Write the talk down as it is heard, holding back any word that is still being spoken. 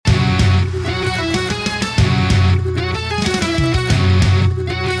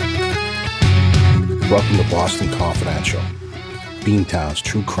Welcome to Boston Confidential, Beantown's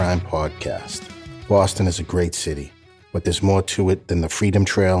true crime podcast. Boston is a great city, but there's more to it than the Freedom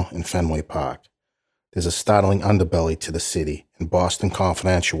Trail and Fenway Park. There's a startling underbelly to the city, and Boston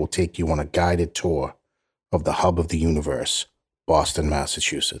Confidential will take you on a guided tour of the hub of the universe, Boston,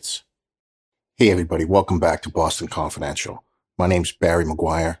 Massachusetts. Hey everybody, welcome back to Boston Confidential. My name's Barry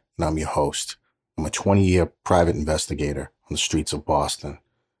McGuire, and I'm your host. I'm a 20-year private investigator on the streets of Boston,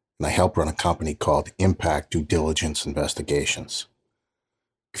 and I help run a company called Impact Due Diligence Investigations.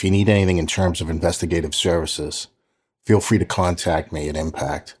 If you need anything in terms of investigative services, feel free to contact me at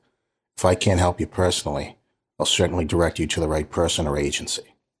Impact. If I can't help you personally, I'll certainly direct you to the right person or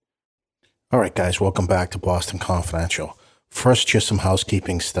agency. All right, guys, welcome back to Boston Confidential. First, just some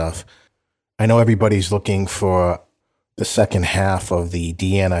housekeeping stuff. I know everybody's looking for the second half of the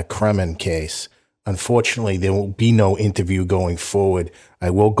Deanna Kremen case. Unfortunately, there will be no interview going forward. I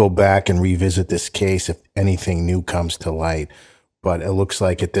will go back and revisit this case if anything new comes to light. But it looks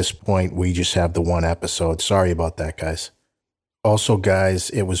like at this point, we just have the one episode. Sorry about that, guys. Also, guys,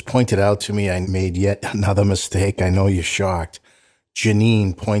 it was pointed out to me I made yet another mistake. I know you're shocked.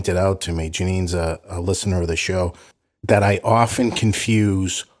 Janine pointed out to me, Janine's a listener of the show, that I often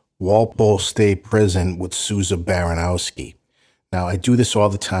confuse Walpole State Prison with Sousa Baranowski. Now, I do this all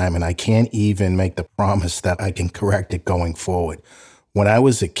the time, and I can't even make the promise that I can correct it going forward. When I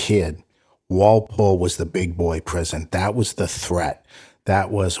was a kid, Walpole was the big boy prison. That was the threat.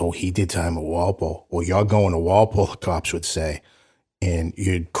 That was, oh, he did time at Walpole. Well, you're going to Walpole, the cops would say, and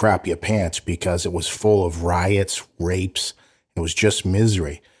you'd crap your pants because it was full of riots, rapes. It was just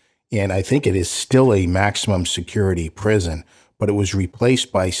misery. And I think it is still a maximum security prison, but it was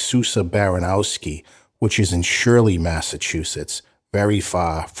replaced by Sousa Baranowski, which is in Shirley, Massachusetts, very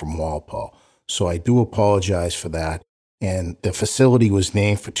far from Walpole. So I do apologize for that. And the facility was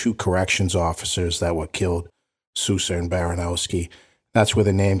named for two corrections officers that were killed, Sousa and Baranowski. That's where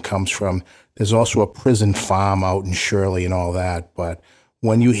the name comes from. There's also a prison farm out in Shirley and all that. But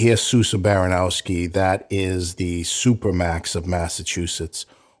when you hear Sousa Baranowski, that is the supermax of Massachusetts.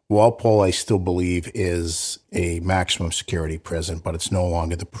 Walpole, I still believe, is a maximum security prison, but it's no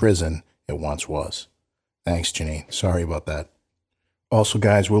longer the prison it once was. Thanks, Janine. Sorry about that. Also,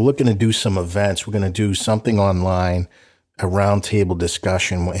 guys, we're looking to do some events. We're going to do something online, a roundtable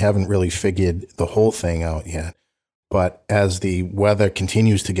discussion. We haven't really figured the whole thing out yet. But as the weather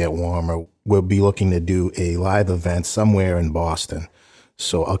continues to get warmer, we'll be looking to do a live event somewhere in Boston.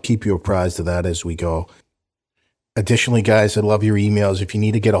 So I'll keep you apprised of that as we go. Additionally, guys, I love your emails. If you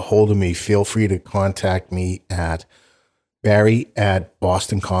need to get a hold of me, feel free to contact me at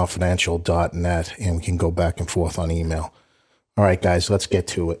barry@bostonconfidential.net, and we can go back and forth on email. All right, guys, let's get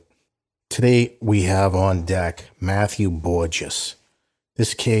to it. Today, we have on deck Matthew Borges.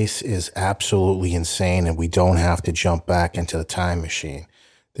 This case is absolutely insane, and we don't have to jump back into the time machine.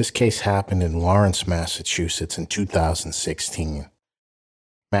 This case happened in Lawrence, Massachusetts in 2016.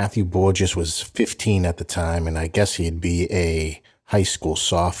 Matthew Borges was 15 at the time, and I guess he'd be a high school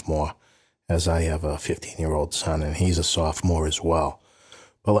sophomore, as I have a 15-year-old son, and he's a sophomore as well.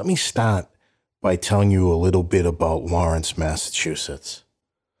 But let me start by telling you a little bit about Lawrence, Massachusetts.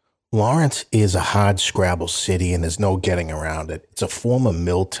 Lawrence is a hard-scrabble city, and there's no getting around it. It's a former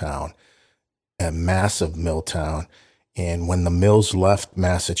mill town, a massive mill town. And when the mills left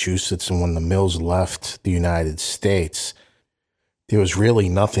Massachusetts and when the mills left the United States, there was really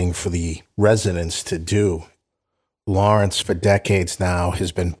nothing for the residents to do. Lawrence, for decades now,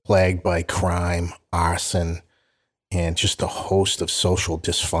 has been plagued by crime, arson, and just a host of social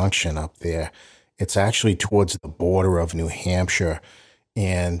dysfunction up there. It's actually towards the border of New Hampshire,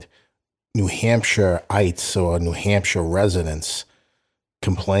 and New Hampshireites or New Hampshire residents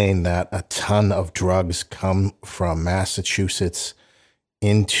complain that a ton of drugs come from Massachusetts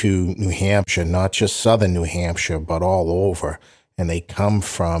into New Hampshire, not just southern New Hampshire, but all over, and they come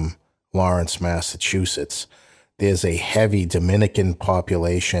from Lawrence, Massachusetts. There's a heavy Dominican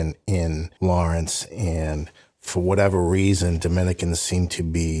population in Lawrence, and for whatever reason, Dominicans seem to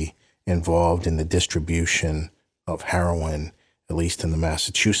be involved in the distribution of heroin, at least in the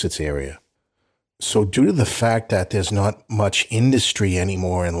Massachusetts area. So due to the fact that there's not much industry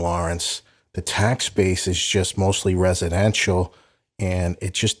anymore in Lawrence, the tax base is just mostly residential, and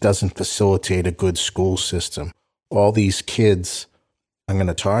it just doesn't facilitate a good school system. All these kids I'm going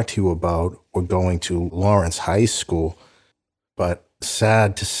to talk to you about were going to Lawrence High School, but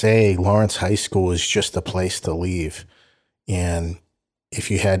sad to say, Lawrence High School is just a place to leave. And if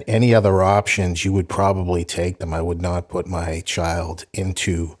you had any other options, you would probably take them. I would not put my child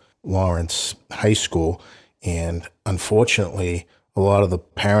into Lawrence High School. And unfortunately, a lot of the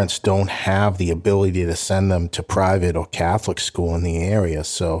parents don't have the ability to send them to private or Catholic school in the area.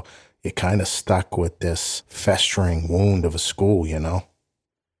 So you're kind of stuck with this festering wound of a school, you know?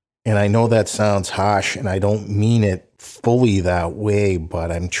 And I know that sounds harsh, and I don't mean it fully that way,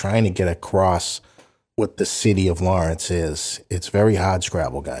 but I'm trying to get across what the city of Lawrence is. It's very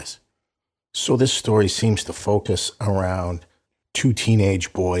hardscrabble, guys. So this story seems to focus around two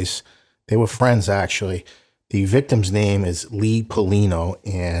teenage boys. They were friends, actually. The victim's name is Lee Paulino,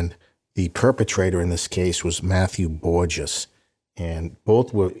 and the perpetrator in this case was Matthew Borges. And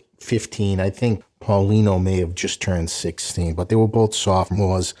both were 15. I think Paulino may have just turned 16, but they were both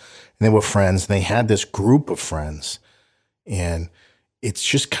sophomores, and they were friends. And they had this group of friends. And it's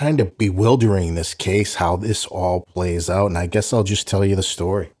just kind of bewildering, this case, how this all plays out. And I guess I'll just tell you the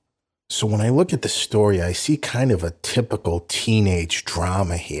story. So when I look at the story, I see kind of a typical teenage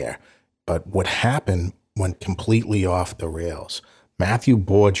drama here. But what happened went completely off the rails. Matthew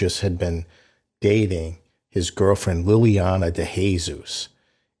Borges had been dating his girlfriend Liliana De Jesus.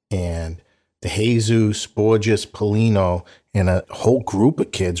 And De Jesus, Borges, Paulino, and a whole group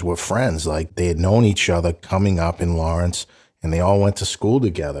of kids were friends. Like, they had known each other coming up in Lawrence, and they all went to school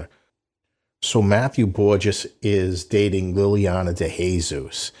together. So Matthew Borges is dating Liliana De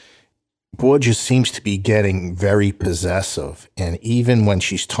Jesus. Borges seems to be getting very possessive, and even when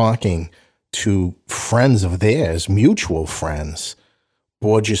she's talking to friends of theirs, mutual friends,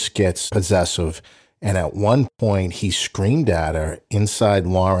 Borges gets possessive. And at one point, he screamed at her inside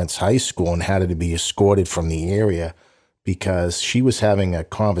Lawrence High School and had her to be escorted from the area because she was having a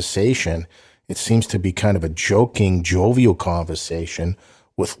conversation. It seems to be kind of a joking, jovial conversation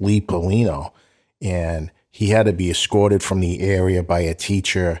with Lee Paulino. And he had to be escorted from the area by a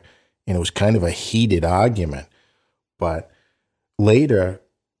teacher. And it was kind of a heated argument. But later,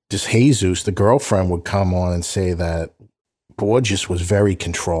 Jesus, the girlfriend, would come on and say that Borges was very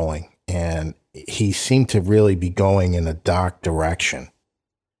controlling, and he seemed to really be going in a dark direction.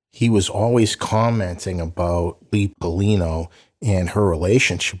 He was always commenting about Lee Paulino and her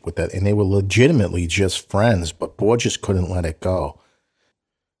relationship with that, and they were legitimately just friends, but Borges couldn't let it go.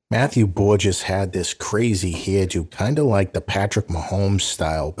 Matthew Borges had this crazy hairdo, kind of like the Patrick Mahomes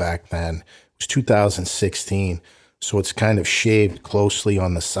style back then. It was 2016, so it's kind of shaved closely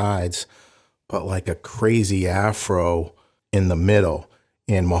on the sides, but like a crazy afro in the middle.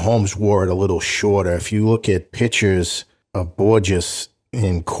 And Mahomes wore it a little shorter. If you look at pictures of Borges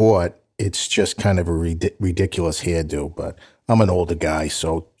in court, it's just kind of a ridiculous hairdo. But I'm an older guy,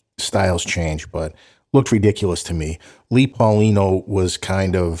 so styles change, but looked ridiculous to me. Lee Paulino was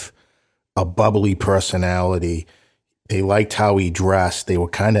kind of a bubbly personality. They liked how he dressed. They were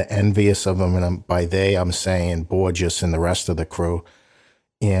kind of envious of him, and by they, I'm saying Borges and the rest of the crew.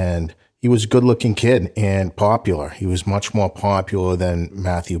 And he was a good-looking kid and popular. He was much more popular than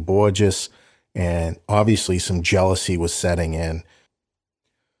Matthew Borges, and obviously some jealousy was setting in.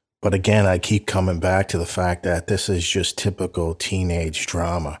 But again, I keep coming back to the fact that this is just typical teenage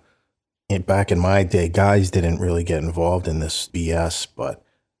drama. And back in my day, guys didn't really get involved in this BS, but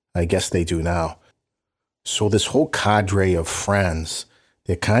I guess they do now. So this whole cadre of friends,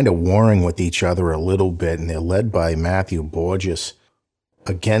 they're kind of warring with each other a little bit, and they're led by Matthew Borges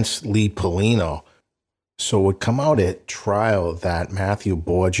against Lee Paulino. So it would come out at trial that Matthew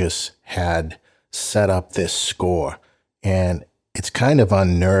Borges had set up this score, and it's kind of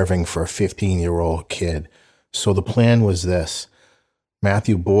unnerving for a 15-year-old kid. So the plan was this.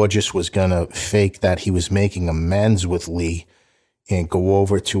 Matthew Borges was going to fake that he was making amends with Lee and go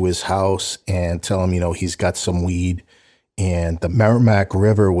over to his house and tell him, he's got some weed. And the Merrimack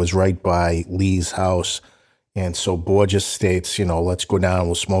River was right by Lee's house. And so Borges states, let's go down,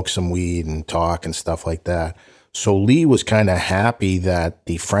 we'll smoke some weed and talk and stuff like that. So Lee was kind of happy that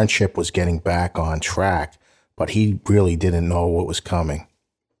the friendship was getting back on track, but he really didn't know what was coming.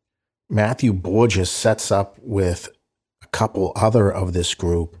 Matthew Borges sets up with a couple other of this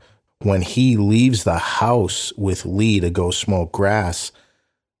group. When he leaves the house with Lee to go smoke grass,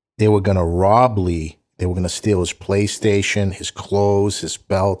 they were going to rob Lee. They were going to steal his PlayStation, his clothes, his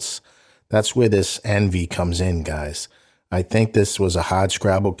belts. That's where this envy comes in, guys. I think this was a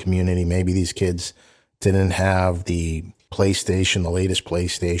hardscrabble community. Maybe these kids didn't have the PlayStation, the latest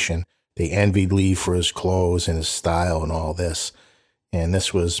PlayStation. They envied Lee for his clothes and his style and all this. And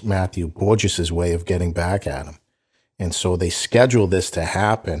this was Matthew Borges' way of getting back at him. And so they scheduled this to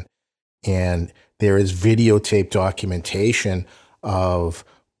happen. And there is videotape documentation of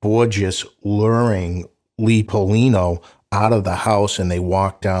Borges luring Lee Paulino out of the house, and they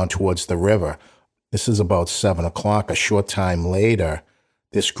walk down towards the river. This is about 7 o'clock. A short time later,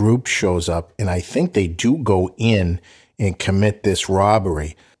 this group shows up, and I think they do go in and commit this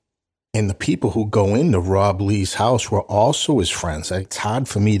robbery. And the people who go in to rob Lee's house were also his friends. It's hard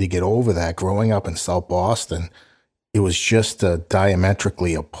for me to get over that. Growing up in South Boston, it was just a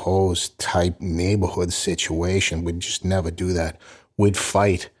diametrically opposed type neighborhood situation. We'd just never do that. We'd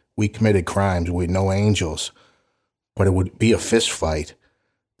fight. We committed crimes. We're no angels. But it would be a fist fight.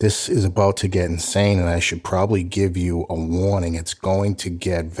 This is about to get insane, and I should probably give you a warning. It's going to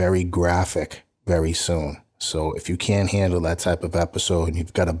get very graphic very soon. So if you can't handle that type of episode and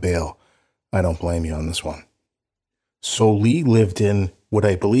you've got to bail, I don't blame you on this one. So Lee lived in what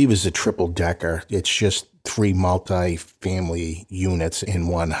I believe is a triple-decker. It's just 3 multi-family units in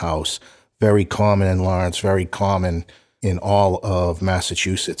one house. Very common in Lawrence, very common in all of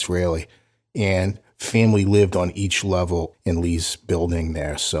Massachusetts, really. And family lived on each level in Lee's building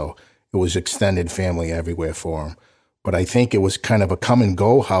there. So it was extended family everywhere for him. But I think it was kind of a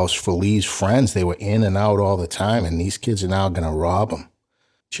come-and-go house for Lee's friends. They were in and out all the time, and these kids are now going to rob him.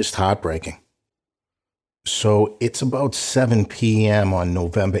 Just heartbreaking. So it's about 7 p.m. on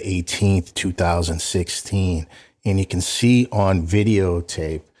November 18th, 2016, and you can see on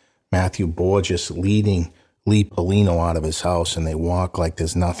videotape Matthew Borges leading Lee Polino out of his house, and they walk like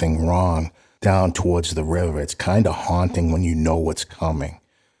there's nothing wrong down towards the river. It's kind of haunting when you know what's coming.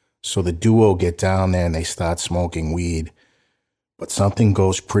 So the duo get down there and they start smoking weed, but something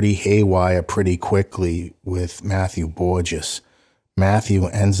goes pretty haywire pretty quickly with Matthew Borges. Matthew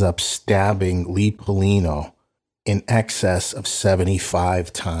ends up stabbing Lee Polino in excess of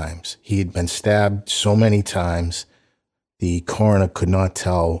 75 times. He had been stabbed so many times, the coroner could not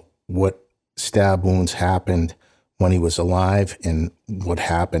tell what stab wounds happened when he was alive and what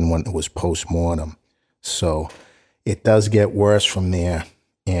happened when it was post-mortem. So it does get worse from there,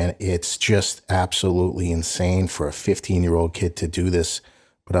 and it's just absolutely insane for a 15-year-old kid to do this.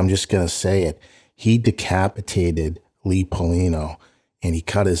 But I'm just going to say it. He decapitated Lee Polino, and he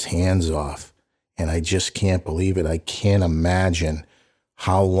cut his hands off. And I just can't believe it. I can't imagine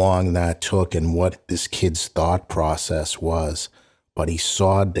how long that took and what this kid's thought process was. But he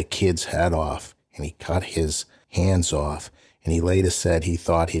sawed the kid's head off, and he cut his hands off. And he later said he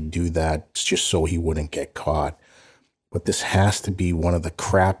thought he'd do that just so he wouldn't get caught. But this has to be one of the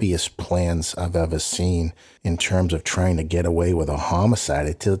crappiest plans I've ever seen in terms of trying to get away with a homicide.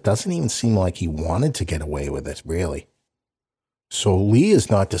 It doesn't even seem like he wanted to get away with it, really. So Lee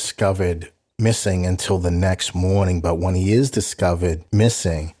is not discovered missing until the next morning, but when he is discovered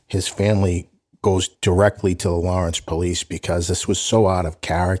missing, his family goes directly to the Lawrence police because this was so out of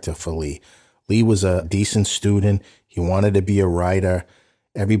character for Lee. Lee was a decent student. He wanted to be a writer.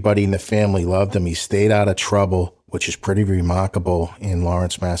 Everybody in the family loved him. He stayed out of trouble, which is pretty remarkable in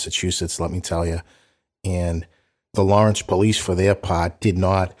Lawrence, Massachusetts, let me tell you. And the Lawrence police, for their part, did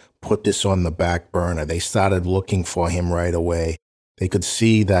not put this on the back burner. They started looking for him right away. They could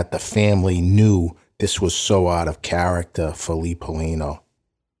see that the family knew this was so out of character for Lee Polino.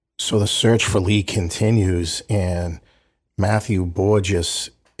 So the search for Lee continues, and Matthew Borges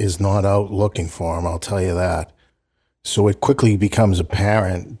is not out looking for him, I'll tell you that. So it quickly becomes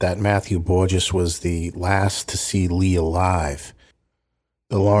apparent that Matthew Borges was the last to see Lee alive.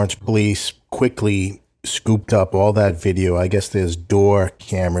 The Lawrence police quickly scooped up all that video. I guess there's door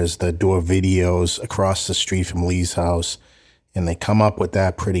cameras, the door videos across the street from Lee's house, and they come up with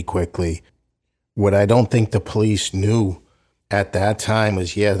that pretty quickly. What I don't think the police knew at that time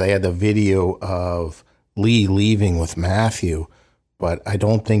was, yeah, they had the video of Lee leaving with Matthew, but I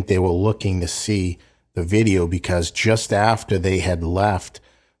don't think they were looking to see the video because just after they had left,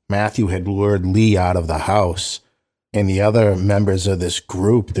 Matthew had lured Lee out of the house, and the other members of this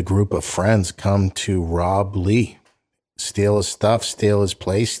group, the group of friends, come to rob Lee, steal his stuff, steal his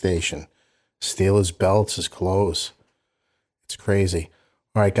PlayStation, steal his belts, his clothes. It's crazy.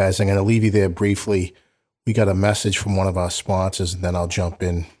 All right, guys, I'm going to leave you there briefly. We got a message from one of our sponsors, and then I'll jump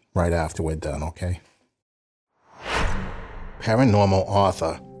in right after we're done, okay? Paranormal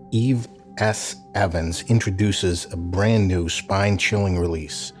author Eve S. Evans introduces a brand new spine-chilling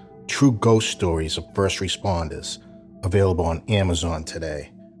release, True Ghost Stories of First Responders, available on Amazon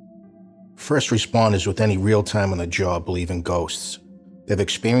today. First responders with any real time on the job believe in ghosts. They've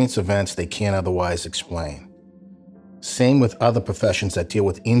experienced events they can't otherwise explain. Same with other professions that deal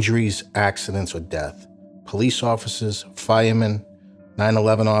with injuries, accidents, or death. Police officers, firemen,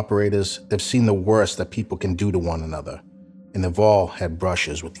 9/11 operators, they've seen the worst that people can do to one another, and they've all had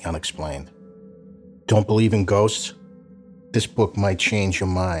brushes with the unexplained. Don't believe in ghosts? This book might change your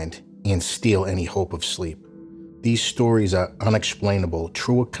mind and steal any hope of sleep. These stories are unexplainable,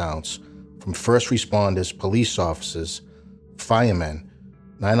 true accounts from first responders, police officers, firemen,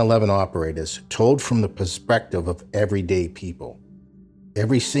 9/11 operators told from the perspective of everyday people.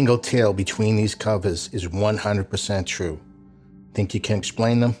 Every single tale between these covers is 100% true. Think you can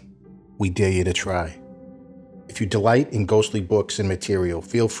explain them? We dare you to try. If you delight in ghostly books and material,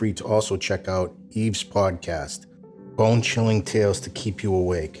 feel free to also check out Eve's podcast, Bone-Chilling Tales to Keep You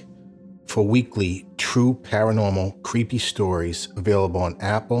Awake, for weekly true paranormal creepy stories available on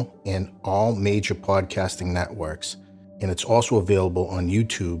Apple and all major podcasting networks. And it's also available on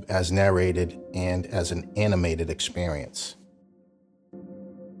YouTube as narrated and as an animated experience.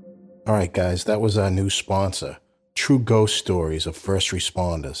 All right, guys, that was our new sponsor, True Ghost Stories of First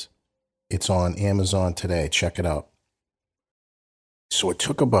Responders. It's on Amazon today. Check it out. So it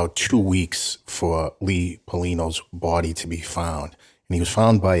took about 2 weeks for Lee Paulino's body to be found. And he was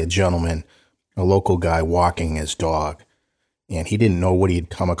found by a gentleman, a local guy, walking his dog. And he didn't know what he'd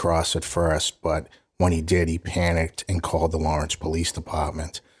come across at first, but when he did, he panicked and called the Lawrence Police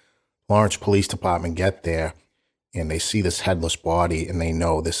Department. Lawrence Police Department get there, and they see this headless body, and they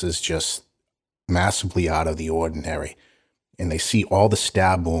know this is just massively out of the ordinary. And they see all the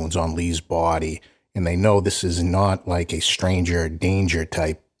stab wounds on Lee's body, and they know this is not like a stranger danger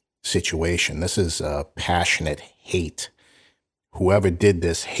type situation. This is a passionate hate. Whoever did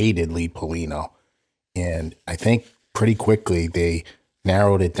this hated Lee Paulino. And I think pretty quickly they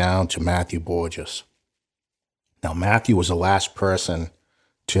narrowed it down to Matthew Borges. Now, Matthew was the last person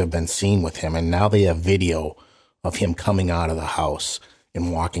to have been seen with him, and now they have video of him coming out of the house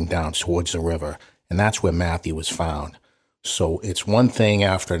and walking down towards the river, and that's where Matthew was found. So it's one thing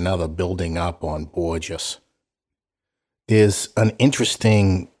after another building up on Borges. There's an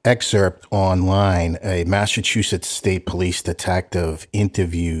interesting excerpt online. A Massachusetts State Police detective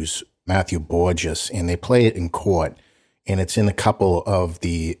interviews Matthew Borges, and they play it in court. And it's in a couple of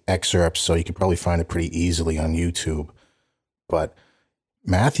the excerpts, so you can probably find it pretty easily on YouTube. But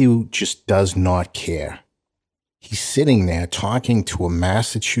Matthew just does not care. He's sitting there talking to a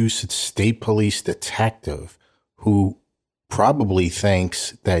Massachusetts State Police detective who probably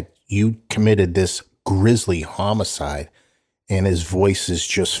thinks that you committed this grisly homicide, and his voice is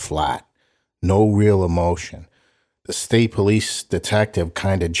just flat. No real emotion. The state police detective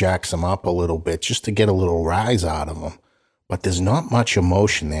kind of jacks him up a little bit just to get a little rise out of him. But there's not much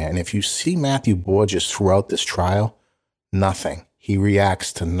emotion there. And if you see Matthew Borges throughout this trial, nothing. He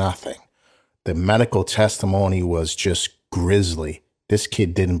reacts to nothing. The medical testimony was just grisly. This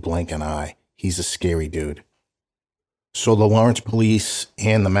kid didn't blink an eye. He's a scary dude. So the Lawrence Police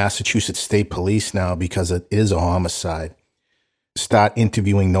and the Massachusetts State Police now, because it is a homicide, start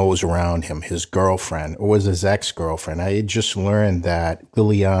interviewing those around him, his girlfriend, or was his ex-girlfriend. I had just learned that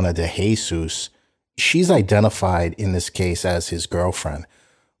Liliana De Jesus, she's identified in this case as his girlfriend,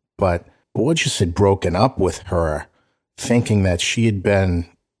 but Borges had broken up with her, thinking that she had been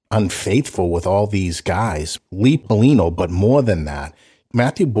unfaithful with all these guys, Lee Paulino, but more than that,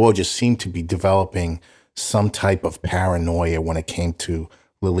 Matthew Borges seemed to be developing some type of paranoia when it came to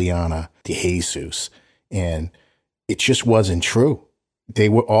Liliana De Jesus, and it just wasn't true. They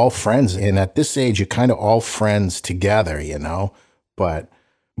were all friends, and at this age, you're kind of all friends together, you know, but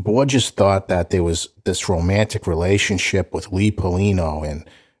Borges thought that there was this romantic relationship with Lee Paulino and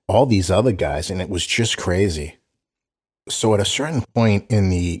all these other guys, and it was just crazy. So at a certain point in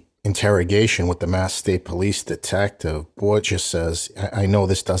the interrogation with the Mass State Police detective, Borges says, I know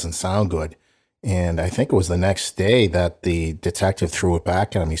this doesn't sound good. And I think it was the next day that the detective threw it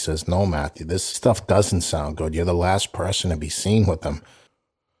back at him. He says, no, Matthew, this stuff doesn't sound good. You're the last person to be seen with them.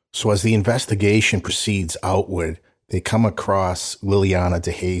 So as the investigation proceeds outward, they come across Liliana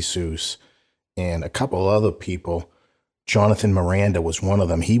De Jesus and a couple other people. Jonathan Miranda was one of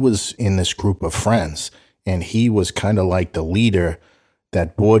them. He was in this group of friends, and he was kind of like the leader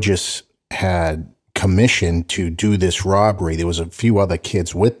that Borges had commissioned to do this robbery. There was a few other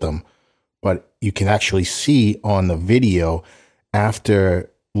kids with them, but you can actually see on the video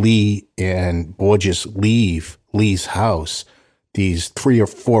after Lee and Borges leave Lee's house, these 3 or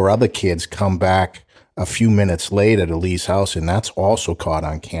 4 other kids come back a few minutes later to Lee's house, and that's also caught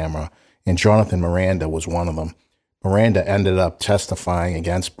on camera. And Jonathan Miranda was one of them. Miranda ended up testifying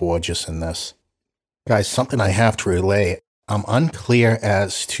against Borges in this. Guys, something I have to relay. I'm unclear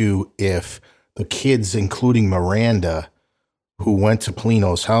as to if the kids, including Miranda, who went to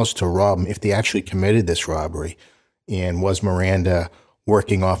Paulino's house to rob him, if they actually committed this robbery, and was Miranda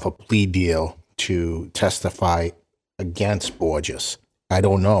working off a plea deal to testify against Borges. I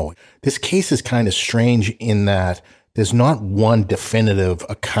don't know. This case is kind of strange in that there's not one definitive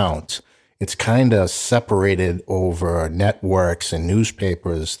account. It's kind of separated over networks and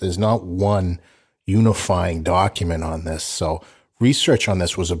newspapers. There's not one unifying document on this. So research on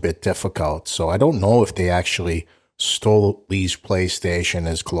this was a bit difficult, so I don't know if they actually stole Lee's PlayStation,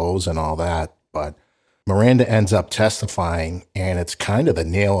 his clothes, and all that, but Miranda ends up testifying, and it's kind of the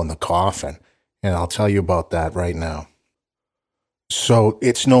nail in the coffin, and I'll tell you about that right now. So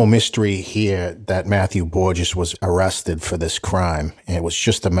it's no mystery here that Matthew Borges was arrested for this crime, and it was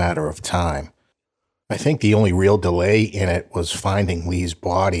just a matter of time. I think the only real delay in it was finding Lee's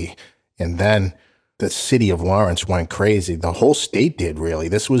body, and then the city of Lawrence went crazy. The whole state did, really.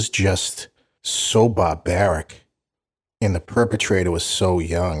 This was just so barbaric, and the perpetrator was so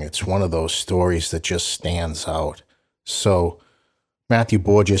young. It's one of those stories that just stands out. So Matthew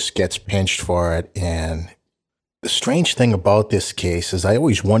Borges gets pinched for it, and the strange thing about this case is I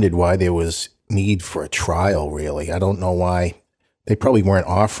always wondered why there was need for a trial, really. I don't know why. They probably weren't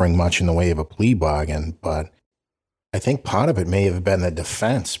offering much in the way of a plea bargain, but I think part of it may have been the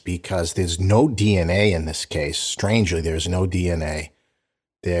defense, because there's no DNA in this case. Strangely, there's no DNA.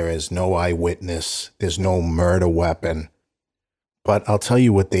 There is no eyewitness. There's no murder weapon. But I'll tell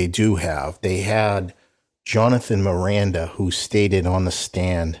you what they do have. They had Jonathan Miranda, who stated on the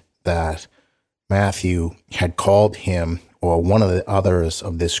stand that Matthew had called him, or one of the others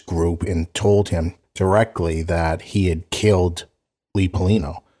of this group, and told him directly that he had killed Lee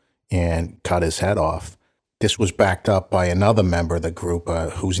Polino and cut his head off. This was backed up by another member of the group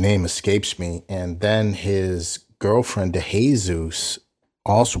whose name escapes me. And then his girlfriend, DeJesus,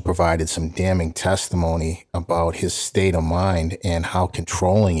 also provided some damning testimony about his state of mind and how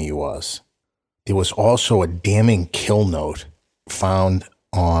controlling he was. There was also a damning kill note found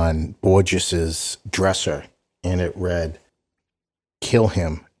on Borges's dresser, and it read, "Kill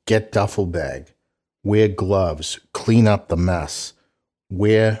him, get duffel bag, wear gloves, clean up the mess,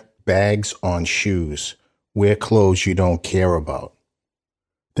 wear bags on shoes, wear clothes you don't care about."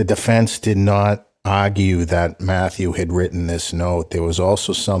 The defense did not argue that Matthew had written this note. There was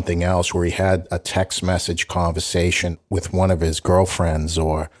also something else where he had a text message conversation with one of his girlfriends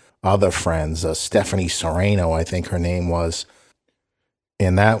or other friends, Stephanie Serrano, I think her name was.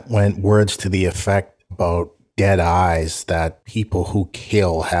 And that went words to the effect about dead eyes, that people who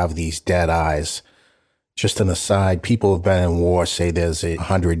kill have these dead eyes. Just an aside, people who've been in war say there's a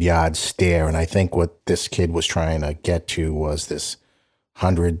 100-yard stare, and I think what this kid was trying to get to was this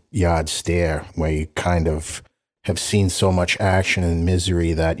 100-yard stare where you kind of have seen so much action and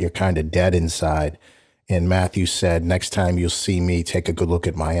misery that you're kind of dead inside. And Matthew said, next time you'll see me, take a good look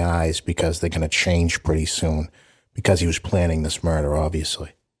at my eyes, because they're going to change pretty soon, because he was planning this murder,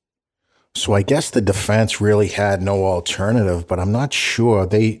 obviously. So I guess the defense really had no alternative, but I'm not sure.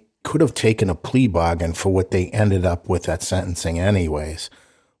 They could have taken a plea bargain for what they ended up with at sentencing anyways.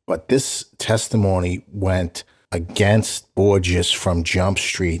 But this testimony went against Borges from Jump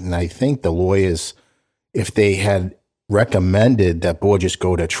Street, and I think the lawyers, if they had recommended that Borges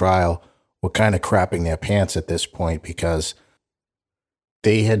go to trial, were kind of crapping their pants at this point, because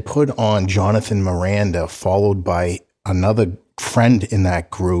they had put on Jonathan Miranda, followed by another friend in that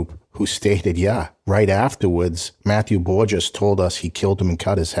group who stated, yeah, right afterwards, Matthew Borges told us he killed him and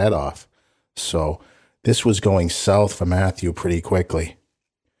cut his head off. So this was going south for Matthew pretty quickly.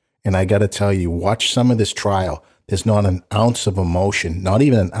 And I got to tell you, watch some of this trial. There's not an ounce of emotion, not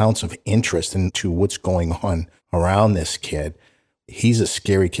even an ounce of interest into what's going on around this kid. He's a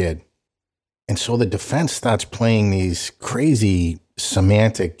scary kid. And so the defense starts playing these crazy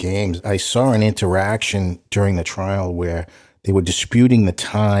semantic games. I saw an interaction during the trial where they were disputing the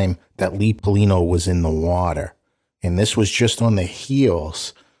time that Lee Polino was in the water. And this was just on the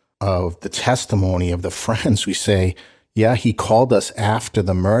heels of the testimony of the friends who say, yeah, he called us after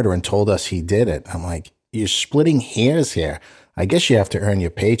the murder and told us he did it. I'm like, you're splitting hairs here. I guess you have to earn your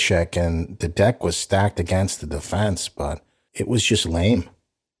paycheck, and the deck was stacked against the defense, but it was just lame.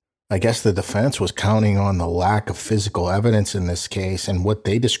 I guess the defense was counting on the lack of physical evidence in this case and what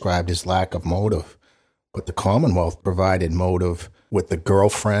they described as lack of motive. But the Commonwealth provided motive with the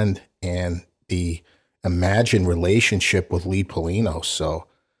girlfriend and the imagined relationship with Lee Polino. So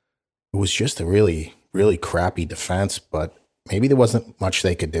it was just a really, really crappy defense, but maybe there wasn't much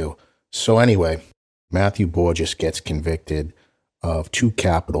they could do. So anyway, Matthew Borges gets convicted of 2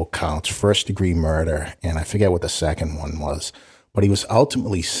 capital counts, first-degree murder, and I forget what the second one was. But he was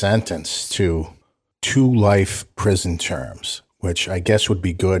ultimately sentenced to 2 life prison terms, which I guess would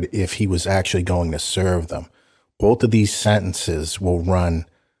be good if he was actually going to serve them. Both of these sentences will run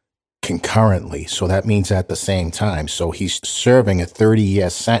concurrently, so that means at the same time. So he's serving a 30-year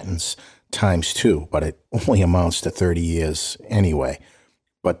sentence times 2, but it only amounts to 30 years anyway.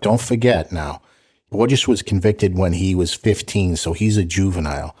 But don't forget now, Borges was convicted when he was 15, so he's a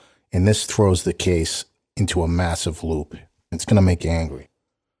juvenile, and this throws the case into a massive loop. It's going to make you angry.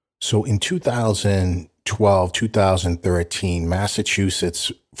 So in 2012, 2013,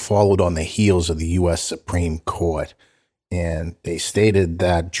 Massachusetts followed on the heels of the U.S. Supreme Court, and they stated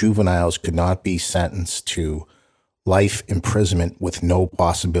that juveniles could not be sentenced to life imprisonment with no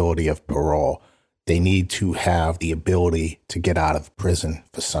possibility of parole. They need to have the ability to get out of prison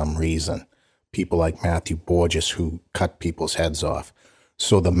for some reason. People like Matthew Borges, who cut people's heads off.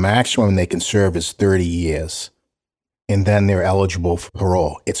 So the maximum they can serve is 30 years, and then they're eligible for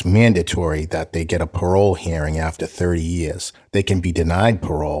parole. It's mandatory that they get a parole hearing after 30 years. They can be denied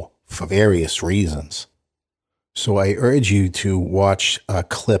parole for various reasons. So I urge you to watch a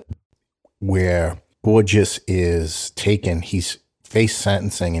clip where Borges is taken, he's faced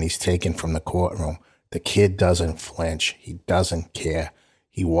sentencing and he's taken from the courtroom. The kid doesn't flinch. He doesn't care.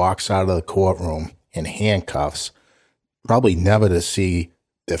 He walks out of the courtroom in handcuffs, probably never to see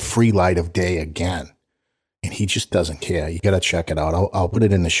the free light of day again. And he just doesn't care. You got to check it out. I'll put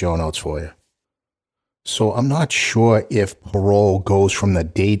it in the show notes for you. So I'm not sure if parole goes from the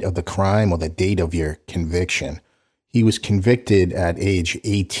date of the crime or the date of your conviction. He was convicted at age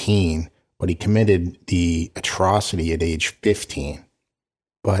 18, but he committed the atrocity at age 15.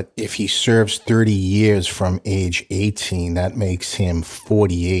 But if he serves 30 years from age 18, that makes him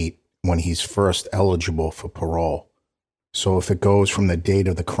 48 when he's first eligible for parole. So if it goes from the date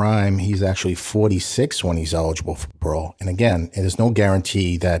of the crime, he's actually 46 when he's eligible for parole. And again, there's no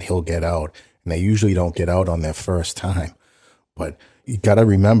guarantee that he'll get out. And they usually don't get out on their first time. But you got to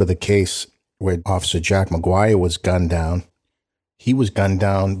remember the case where Officer Jack McGuire was gunned down. He was gunned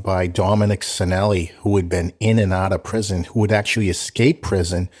down by Dominic Sinelli, who had been in and out of prison, who had actually escaped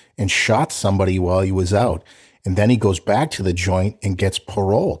prison and shot somebody while he was out. And then he goes back to the joint and gets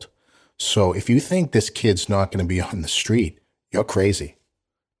paroled. So if you think this kid's not going to be on the street, you're crazy.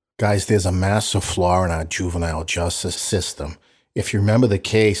 Guys, there's a massive flaw in our juvenile justice system. If you remember the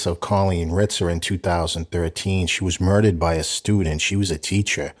case of Colleen Ritzer in 2013, she was murdered by a student. She was a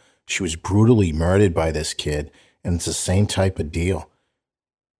teacher. She was brutally murdered by this kid. And it's the same type of deal.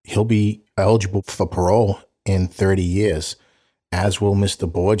 He'll be eligible for parole in 30 years, as will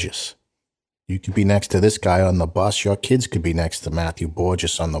Mr. Borges. You could be next to this guy on the bus. Your kids could be next to Matthew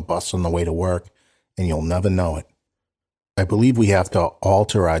Borges on the bus on the way to work, and you'll never know it. I believe we have to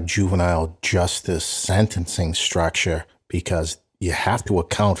alter our juvenile justice sentencing structure because you have to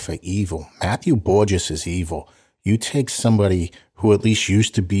account for evil. Matthew Borges is evil. You take somebody who at least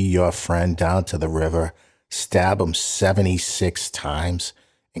used to be your friend down to the river, stab him 76 times,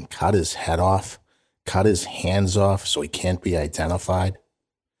 and cut his head off, cut his hands off so he can't be identified.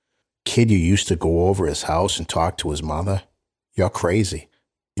 Kid, you used to go over his house and talk to his mother. You're crazy.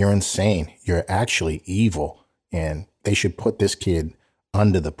 You're insane. You're actually evil. And they should put this kid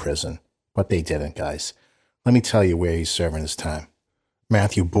under the prison. But they didn't, guys. Let me tell you where he's serving his time.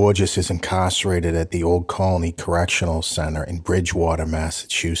 Matthew Borges is incarcerated at the Old Colony Correctional Center in Bridgewater,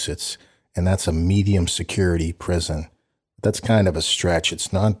 Massachusetts. And that's a medium security prison. That's kind of a stretch.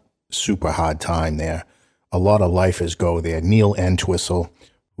 It's not super hard time there. A lot of lifers go there. Neil Entwistle,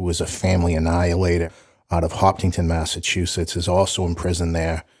 who is a family annihilator out of Hopkinton, Massachusetts, is also in prison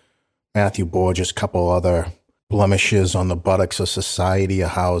there. Matthew Borges, a couple other blemishes on the buttocks of society are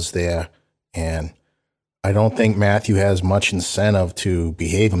housed there. And I don't think Matthew has much incentive to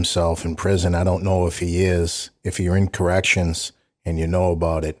behave himself in prison. I don't know if he is. If you're in corrections and you know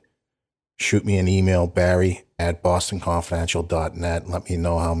about it, shoot me an email, barry@bostonconfidential.net. Let me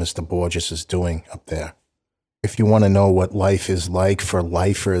know how Mr. Borges is doing up there. If you want to know what life is like for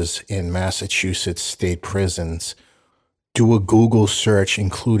lifers in Massachusetts state prisons, do a Google search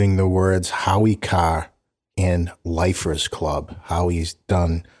including the words Howie Carr and Lifers Club. Howie's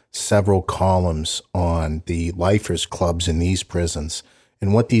done several columns on the lifers clubs in these prisons.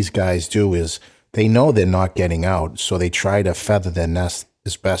 And what these guys do is they know they're not getting out, so they try to feather their nest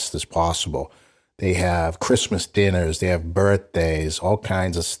as best as possible. They have Christmas dinners, they have birthdays, all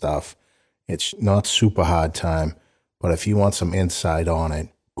kinds of stuff. It's not super hard time, but if you want some insight on it,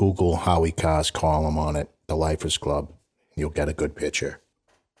 Google Howie Carr's column on it, the Lifers Club. You'll get a good picture.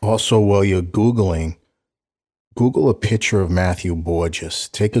 Also, while you're Googling, Google a picture of Matthew Borges.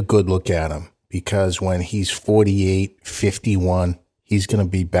 Take a good look at him, because when he's 48, 51, he's going to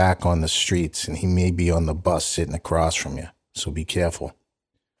be back on the streets, and he may be on the bus sitting across from you. So be careful.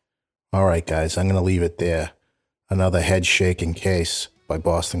 All right, guys, I'm going to leave it there. Another head-shaking case by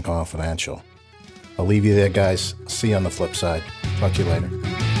Boston Confidential. I'll leave you there, guys. See you on the flip side. Talk to you later.